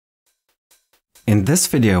In this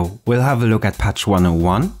video, we'll have a look at patch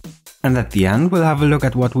 101, and at the end we'll have a look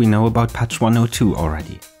at what we know about patch 102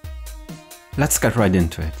 already. Let's get right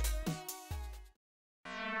into it.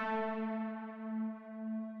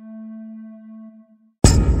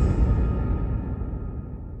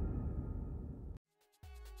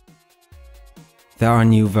 There are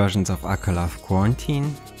new versions of Akerloth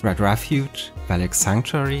Quarantine, Red Refuge, Valak's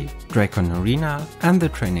Sanctuary, Drakon Arena, and the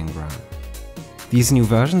Training Ground. These new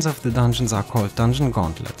versions of the dungeons are called Dungeon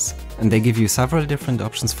Gauntlets, and they give you several different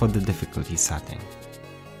options for the difficulty setting.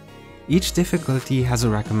 Each difficulty has a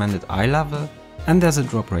recommended eye level, and there's a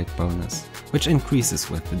drop rate bonus, which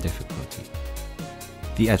increases with the difficulty.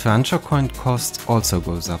 The adventure coin cost also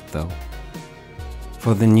goes up though.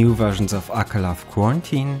 For the new versions of Akerloth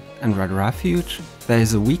Quarantine and Red Refuge, there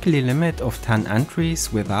is a weekly limit of 10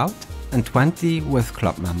 entries without and 20 with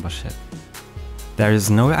club membership. There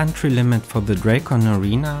is no entry limit for the Drakon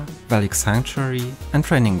Arena, Valak's Sanctuary and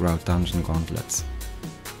Training Ground Dungeon Gauntlets.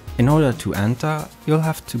 In order to enter, you'll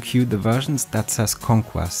have to queue the versions that says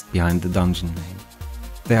Conquest behind the dungeon name.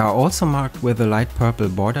 They are also marked with a light purple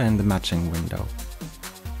border in the matching window.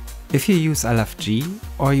 If you use LFG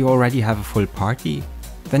or you already have a full party,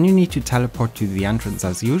 then you need to teleport to the entrance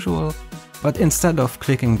as usual, but instead of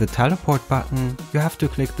clicking the teleport button, you have to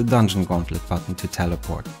click the Dungeon Gauntlet button to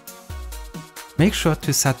teleport. Make sure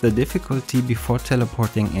to set the difficulty before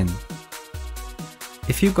teleporting in.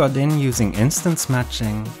 If you got in using instance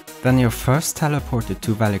matching, then you're first teleported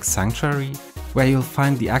to Valak's Sanctuary, where you'll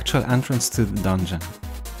find the actual entrance to the dungeon.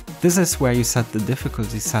 This is where you set the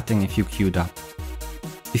difficulty setting if you queued up.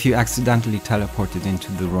 If you accidentally teleported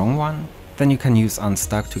into the wrong one, then you can use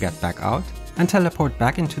Unstuck to get back out and teleport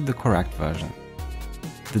back into the correct version.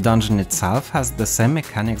 The dungeon itself has the same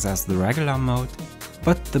mechanics as the regular mode,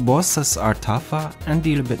 but the bosses are tougher and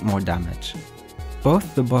deal a bit more damage.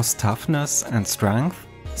 Both the boss toughness and strength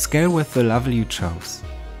scale with the level you chose.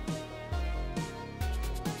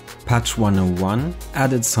 Patch 101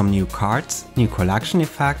 added some new cards, new collection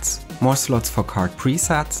effects, more slots for card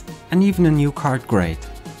presets, and even a new card grade.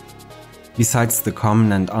 Besides the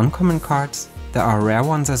common and uncommon cards, there are rare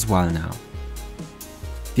ones as well now.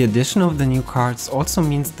 The addition of the new cards also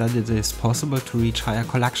means that it is possible to reach higher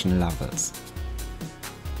collection levels.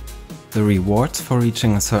 The rewards for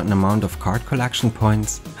reaching a certain amount of card collection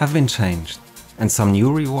points have been changed, and some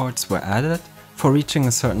new rewards were added for reaching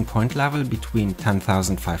a certain point level between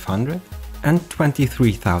 10,500 and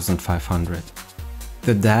 23,500.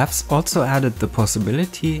 The devs also added the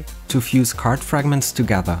possibility to fuse card fragments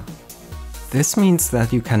together. This means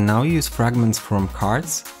that you can now use fragments from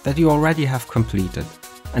cards that you already have completed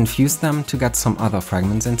and fuse them to get some other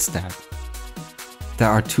fragments instead. There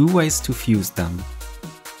are two ways to fuse them.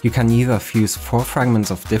 You can either fuse 4 fragments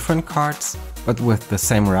of different cards, but with the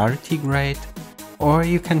same rarity grade, or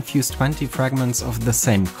you can fuse 20 fragments of the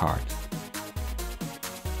same card.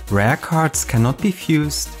 Rare cards cannot be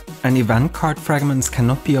fused, and event card fragments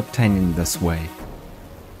cannot be obtained in this way.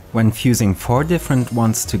 When fusing 4 different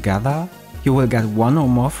ones together, you will get 1 or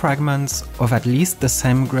more fragments of at least the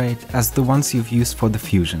same grade as the ones you've used for the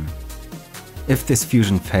fusion. If this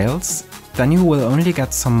fusion fails, then you will only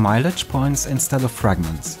get some mileage points instead of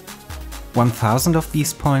fragments. 1000 of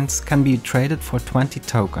these points can be traded for 20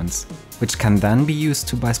 tokens, which can then be used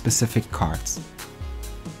to buy specific cards.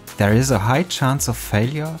 There is a high chance of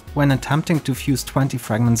failure when attempting to fuse 20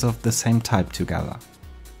 fragments of the same type together.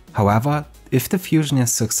 However, if the fusion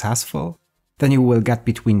is successful, then you will get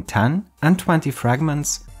between 10 and 20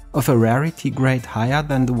 fragments of a rarity grade higher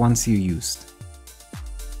than the ones you used.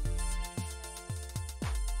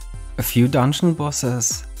 A few dungeon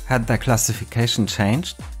bosses had their classification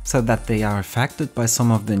changed so that they are affected by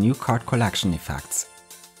some of the new card collection effects.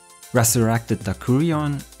 Resurrected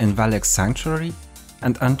Dakurion in Valak's Sanctuary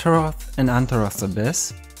and Antaroth in Antaroth's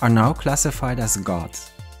Abyss are now classified as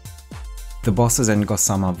gods. The bosses in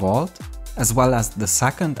Gossamer Vault, as well as the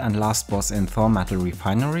second and last boss in Thor Metal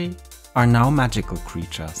Refinery, are now magical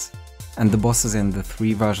creatures, and the bosses in the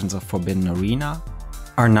 3 versions of Forbidden Arena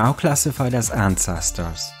are now classified as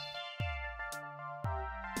ancestors.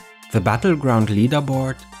 The Battleground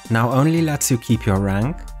leaderboard now only lets you keep your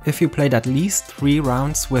rank if you played at least 3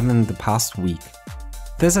 rounds within the past week.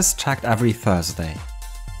 This is checked every Thursday.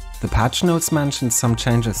 The patch notes mention some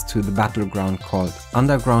changes to the battleground called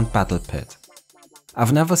Underground Battle Pit.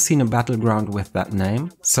 I've never seen a battleground with that name,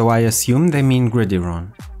 so I assume they mean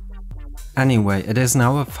Gridiron. Anyway, it is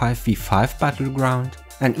now a 5v5 battleground,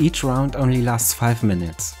 and each round only lasts 5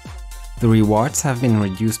 minutes. The rewards have been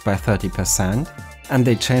reduced by 30%, and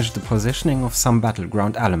they changed the positioning of some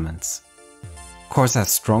battleground elements. Corsair's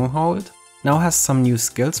Stronghold, now has some new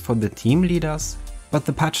skills for the team leaders, but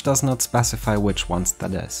the patch does not specify which ones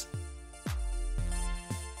that is.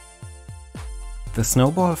 The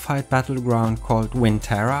snowball fight battleground called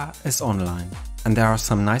TERA is online, and there are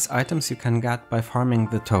some nice items you can get by farming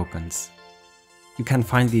the tokens. You can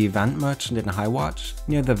find the event merchant in Highwatch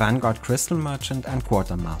near the Vanguard Crystal Merchant and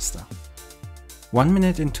Quartermaster. 1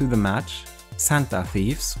 minute into the match, Santa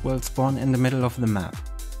Thieves will spawn in the middle of the map.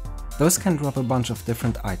 Those can drop a bunch of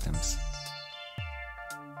different items.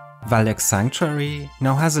 Valek's Sanctuary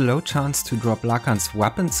now has a low chance to drop Lakan's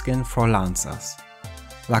weapon skin for Lancers.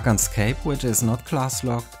 Lakan's cape, which is not class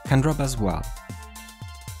locked, can drop as well.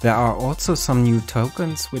 There are also some new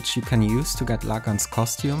tokens which you can use to get Lakan's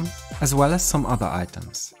costume, as well as some other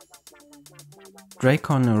items.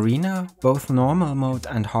 Drakon Arena, both normal mode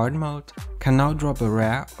and hard mode, can now drop a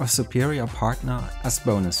rare or superior partner as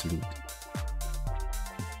bonus loot.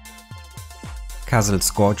 Castle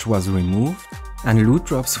Scourge was removed, and loot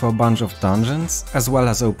drops for a bunch of dungeons, as well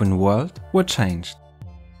as open world, were changed.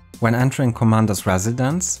 When entering Commander's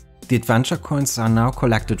Residence, the adventure coins are now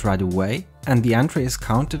collected right away, and the entry is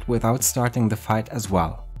counted without starting the fight as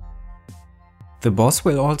well. The boss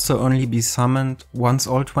will also only be summoned once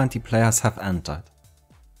all 20 players have entered.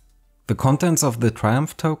 The contents of the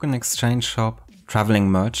Triumph Token Exchange Shop, Traveling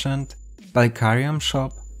Merchant, Balkarium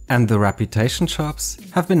Shop and the Reputation Shops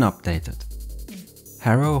have been updated.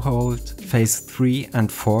 Harrowhold, Phase 3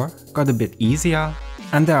 and 4 got a bit easier,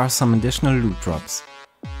 and there are some additional loot drops.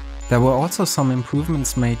 There were also some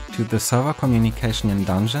improvements made to the server communication in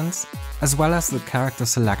dungeons, as well as the character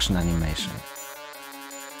selection animation.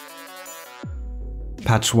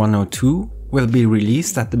 Patch 102 will be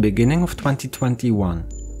released at the beginning of 2021,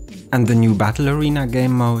 and the new Battle Arena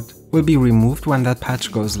game mode will be removed when that patch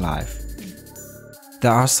goes live.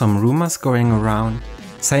 There are some rumors going around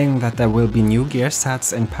saying that there will be new gear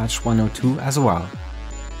sets in patch 102 as well.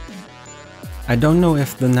 I don't know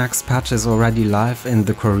if the next patch is already live in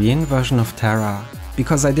the Korean version of TERA,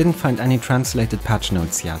 because I didn't find any translated patch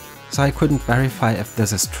notes yet, so I couldn't verify if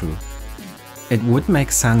this is true. It would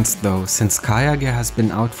make sense though, since Kaya gear has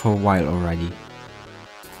been out for a while already.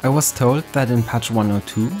 I was told that in patch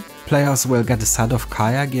 102, players will get a set of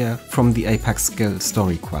Kaya gear from the Apex Guild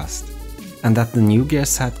story quest, and that the new gear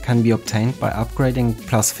set can be obtained by upgrading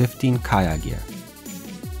plus 15 Kaya gear.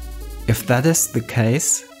 If that is the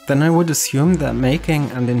case, then I would assume that making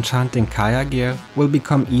and enchanting Kaya gear will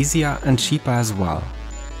become easier and cheaper as well.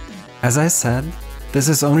 As I said, this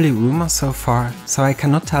is only rumor so far, so I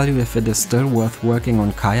cannot tell you if it is still worth working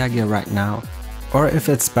on Kaya gear right now, or if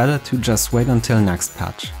it's better to just wait until next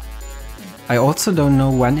patch. I also don't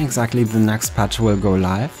know when exactly the next patch will go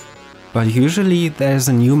live, but usually there is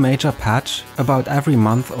a new major patch about every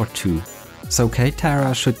month or two, so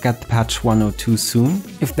TERA should get patch 102 soon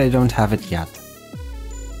if they don't have it yet.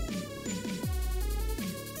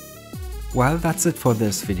 Well, that's it for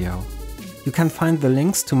this video. You can find the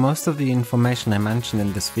links to most of the information I mentioned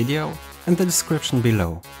in this video in the description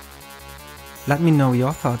below. Let me know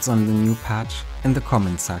your thoughts on the new patch in the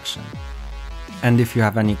comment section. And if you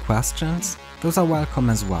have any questions, those are welcome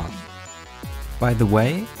as well. By the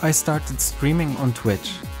way, I started streaming on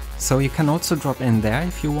Twitch, so you can also drop in there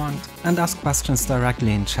if you want and ask questions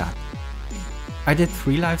directly in chat. I did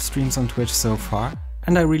 3 live streams on Twitch so far,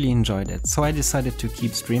 and I really enjoyed it, so I decided to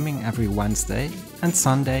keep streaming every Wednesday and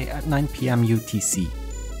Sunday at 9 PM UTC.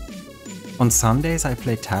 On Sundays I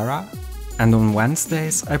play TERA, and on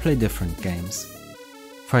Wednesdays I play different games.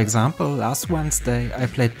 For example, last Wednesday I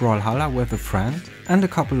played Brawlhalla with a friend and a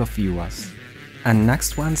couple of viewers. And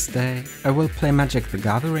next Wednesday I will play Magic the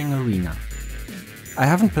Gathering Arena. I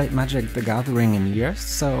haven't played Magic the Gathering in years,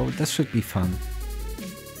 so this should be fun.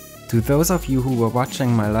 To those of you who were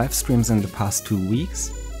watching my live streams in the past 2 weeks,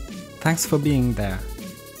 thanks for being there.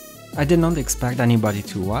 I did not expect anybody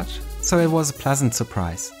to watch, so it was a pleasant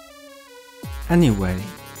surprise. Anyway,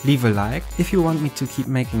 leave a like if you want me to keep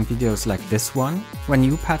making videos like this one when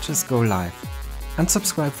new patches go live, and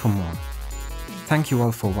subscribe for more. Thank you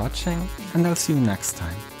all for watching, and I'll see you next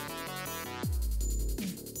time.